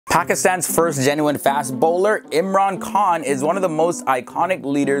Pakistan's first genuine fast bowler, Imran Khan, is one of the most iconic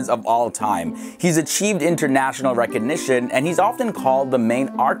leaders of all time. He's achieved international recognition and he's often called the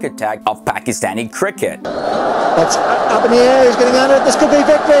main architect of Pakistani cricket. That's up in the air, he's getting under it. This could be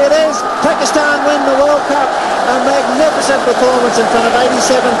victory, it is. Pakistan win the World Cup. A magnificent performance in front of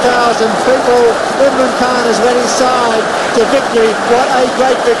 87,000 people. Imran Khan has led his side to victory. What a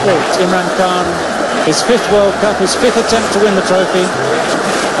great victory. It's Imran Khan, his fifth World Cup, his fifth attempt to win the trophy.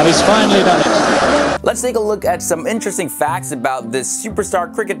 And he's finally done it. Let's take a look at some interesting facts about this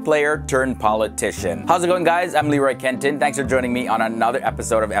superstar cricket player turned politician. How's it going, guys? I'm Leroy Kenton. Thanks for joining me on another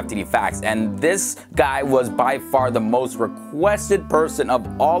episode of FTD Facts. And this guy was by far the most requested person of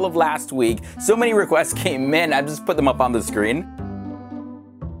all of last week. So many requests came in, I just put them up on the screen.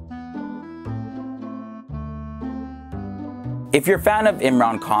 If you're a fan of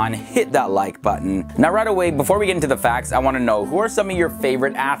Imran Khan, hit that like button. Now right away, before we get into the facts, I want to know, who are some of your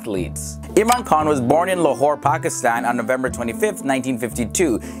favorite athletes? Imran Khan was born in Lahore, Pakistan on November 25th,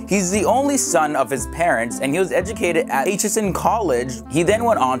 1952. He's the only son of his parents and he was educated at Aitchison College. He then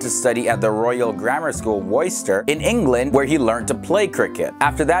went on to study at the Royal Grammar School, Worcester, in England, where he learned to play cricket.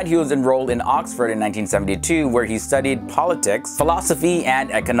 After that, he was enrolled in Oxford in 1972, where he studied politics, philosophy,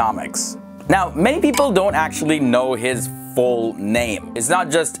 and economics. Now, many people don't actually know his full name. It's not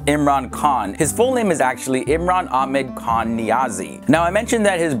just Imran Khan. His full name is actually Imran Ahmed Khan Niazi. Now, I mentioned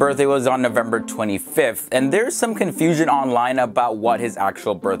that his birthday was on November 25th, and there's some confusion online about what his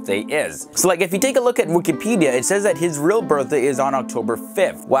actual birthday is. So like, if you take a look at Wikipedia, it says that his real birthday is on October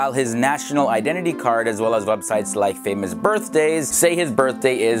 5th, while his national identity card, as well as websites like Famous Birthdays, say his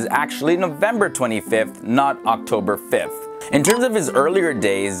birthday is actually November 25th, not October 5th. In terms of his earlier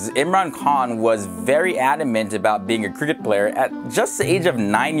days, Imran Khan was very adamant about being a cricket player at just the age of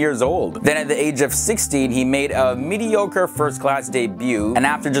 9 years old. Then at the age of 16, he made a mediocre first-class debut, and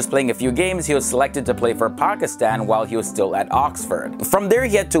after just playing a few games, he was selected to play for Pakistan while he was still at Oxford. From there,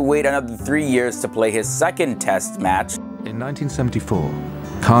 he had to wait another 3 years to play his second test match. In 1974,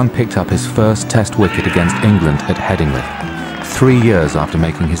 Khan picked up his first test wicket against England at Headingley, 3 years after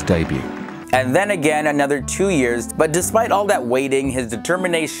making his debut. And then again another 2 years, but despite all that waiting, his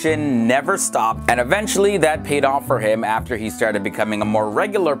determination never stopped, and eventually that paid off for him after he started becoming a more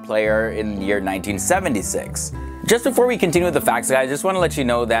regular player in the year 1976. Just before we continue with the facts, guys, I just want to let you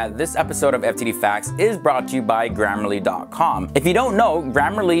know that this episode of FTD Facts is brought to you by Grammarly.com. If you don't know,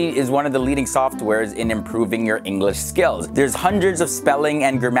 Grammarly is one of the leading softwares in improving your English skills. There's hundreds of spelling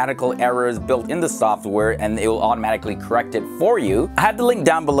and grammatical errors built in the software, and it will automatically correct it for you. I have the link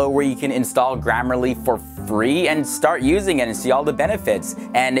down below where you can install Grammarly for free and start using it and see all the benefits.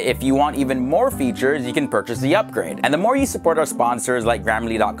 And if you want even more features, you can purchase the upgrade. And the more you support our sponsors like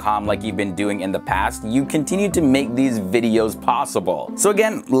Grammarly.com, like you've been doing in the past, you continue to make these videos possible. So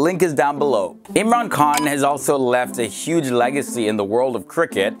again, link is down below. Imran Khan has also left a huge legacy in the world of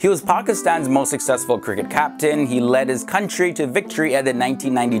cricket. He was Pakistan's most successful cricket captain. He led his country to victory at the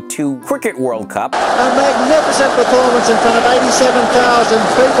 1992 Cricket World Cup. A magnificent performance in front of 87,000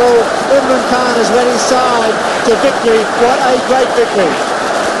 people. Imran Khan has led his side to victory. What a great victory.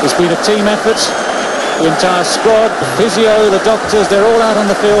 It's been a team effort. The entire squad, the physio, the doctors, they're all out on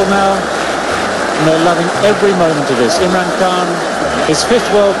the field now. And they're loving every moment of this. Imran Khan, his fifth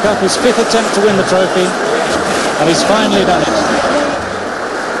World Cup, his fifth attempt to win the trophy, and he's finally done it.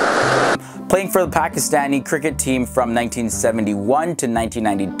 Playing for the Pakistani cricket team from 1971 to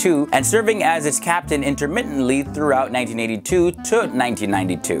 1992 and serving as its captain intermittently throughout 1982 to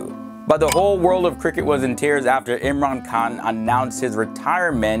 1992. But the whole world of cricket was in tears after Imran Khan announced his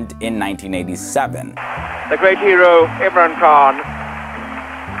retirement in 1987. The great hero Imran Khan,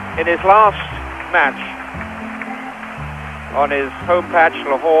 in his last match on his home patch,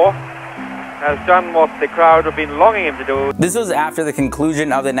 Lahore, has done what the crowd have been longing him to do. This was after the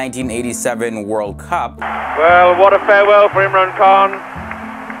conclusion of the 1987 World Cup. Well, what a farewell for Imran Khan.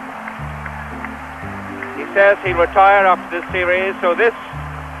 He says he'll retire after this series, so this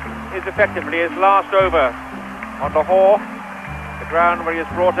is effectively his last over on Lahore, the ground where he was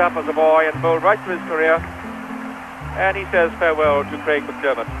brought up as a boy and bowled right through his career. And he says farewell to Craig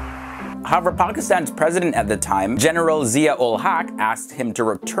McDermott. However, Pakistan's president at the time, General Zia-ul-Haq, asked him to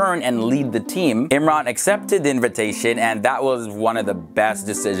return and lead the team. Imran accepted the invitation, and that was one of the best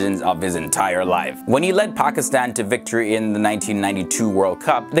decisions of his entire life. When he led Pakistan to victory in the 1992 World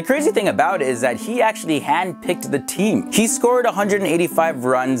Cup, the crazy thing about it is that he actually handpicked the team. He scored 185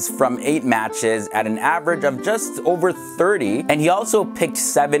 runs from 8 matches at an average of just over 30, and he also picked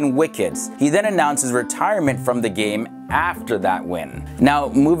 7 wickets. He then announced his retirement from the game after that win. Now,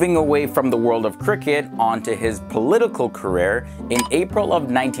 moving away from the world of cricket onto his political career, in April of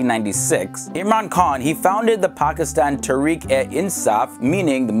 1996, Imran Khan, he founded the Pakistan Tehreek-e-Insaf,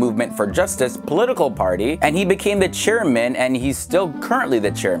 meaning the Movement for Justice, political party, and he became the chairman, and he's still currently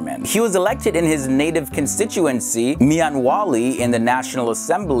the chairman. He was elected in his native constituency, Mianwali, in the National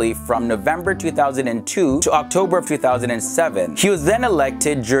Assembly from November 2002 to October of 2007. He was then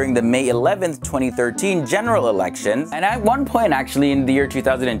elected during the May 11th, 2013 general elections, and at one point actually in the year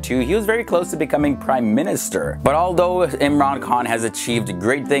 2002, he was very close to becoming Prime Minister. But although Imran Khan has achieved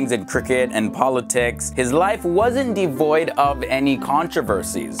great things in cricket and politics, his life wasn't devoid of any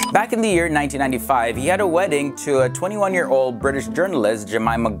controversies. Back in the year 1995, he had a wedding to a 21-year-old British journalist,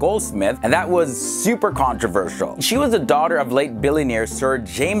 Jemima Goldsmith, and that was super controversial. She was the daughter of late billionaire Sir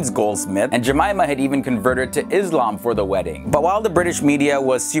James Goldsmith, and Jemima had even converted to Islam for the wedding. But while the British media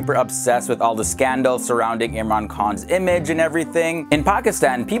was super obsessed with all the scandals surrounding Imran Khan's image and everything, in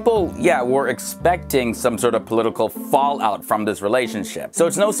Pakistan, people, were expecting some sort of political fallout from this relationship. So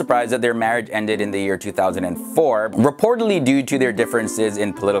it's no surprise that their marriage ended in the year 2004, reportedly due to their differences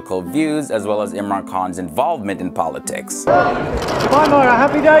in political views as well as Imran Khan's involvement in politics. Bye, Mara.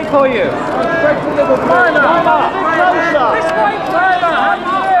 Happy day for you. Great to live with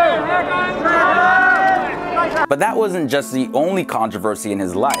But that wasn't just the only controversy in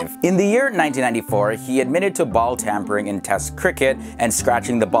his life. In the year 1994, he admitted to ball tampering in Test cricket and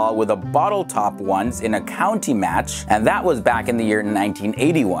scratching the ball with a bottle top once in a county match, and that was back in the year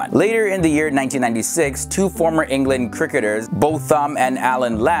 1981. Later in the year 1996, two former England cricketers, Botham and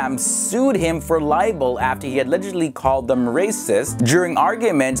Alan Lamb, sued him for libel after he allegedly called them racist during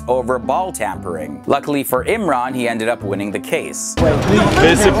arguments over ball tampering. Luckily for Imran, he ended up winning the case.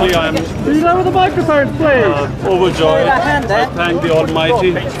 Basically, I'm lower the microphone, please. Overjoyed. I thank the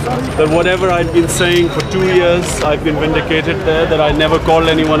Almighty that whatever I'd been saying for 2 years, I've been vindicated there, that I never called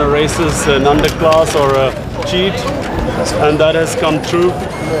anyone a racist, an underclass or a cheat, and that has come true.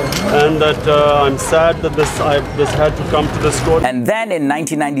 And that I'm sad that this had to come to this court. And then in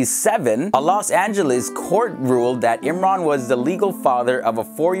 1997, a Los Angeles court ruled that Imran was the legal father of a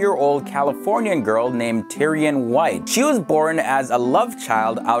 4-year-old Californian girl named Tyrion White. She was born as a love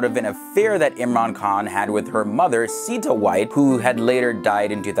child out of an affair that Imran Khan had with her mother, Sita White, who had later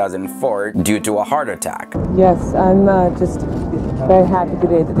died in 2004 due to a heart attack. Yes, I'm just very happy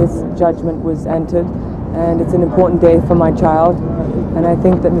today that this judgment was entered, and it's an important day for my child. And I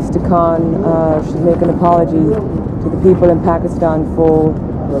think that Mr. Khan should make an apology to the people in Pakistan for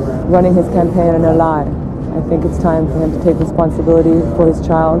running his campaign on a lie. I think it's time for him to take responsibility for his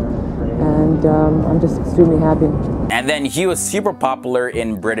child, and I'm just extremely happy. And then he was super popular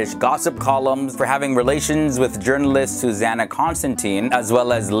in British gossip columns for having relations with journalist Susanna Constantine, as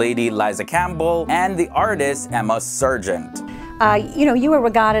well as Lady Liza Campbell and the artist Emma Sargent. You were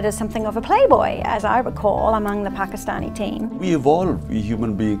regarded as something of a playboy, as I recall, among the Pakistani team. We evolve, we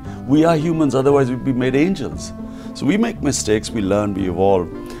human beings. We are humans, otherwise we'd be made angels. So we make mistakes, we learn, we evolve.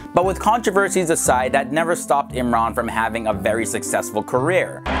 But with controversies aside, that never stopped Imran from having a very successful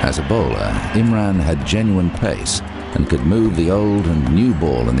career. As a bowler, Imran had genuine pace and could move the old and new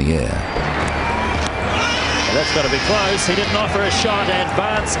ball in the air. That's got to be close. He didn't offer a shot, and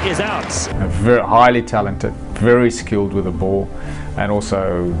Barnes is out. Very highly talented, very skilled with the ball, and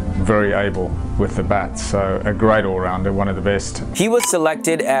also very able with the bat. So a great all-rounder, one of the best. He was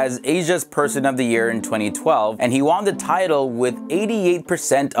selected as Asia's Person of the Year in 2012, and he won the title with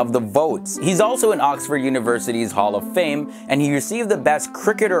 88% of the votes. He's also in Oxford University's Hall of Fame, and he received the Best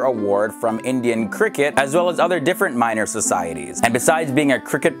Cricketer Award from Indian Cricket, as well as other different minor societies. And besides being a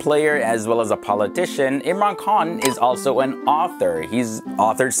cricket player as well as a politician, Imran Khan is also an author. He's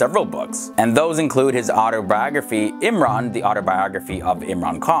authored several books, and those include his autobiography, Imran, the autobiography of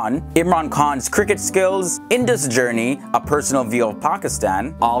Imran Khan, Imran Khan's cricket skills, Indus Journey, a personal view of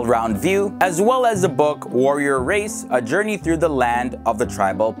Pakistan, all-round view, as well as the book Warrior Race, a journey through the land of the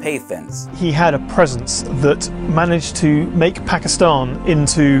tribal Pathans. He had a presence that managed to make Pakistan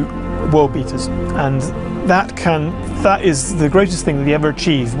into world beaters, and that is the greatest thing that he ever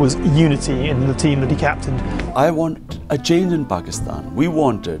achieved, was unity in the team that he captained. I want a change in Pakistan. We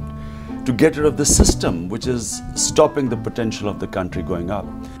wanted to get rid of the system which is stopping the potential of the country going up.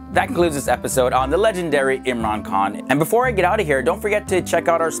 That concludes this episode on the legendary Imran Khan. And before I get out of here, don't forget to check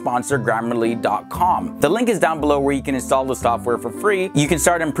out our sponsor, Grammarly.com. The link is down below where you can install the software for free. You can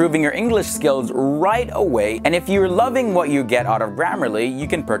start improving your English skills right away. And if you're loving what you get out of Grammarly, you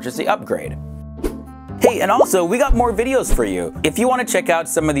can purchase the upgrade. Hey Hey, and also, we got more videos for you. If you want to check out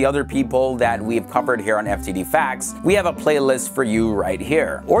some of the other people that we've covered here on FTD Facts, we have a playlist for you right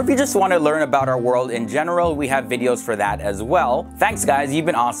here. Or if you just want to learn about our world in general, we have videos for that as well. Thanks guys, you've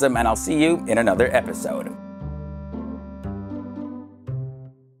been awesome, and I'll see you in another episode.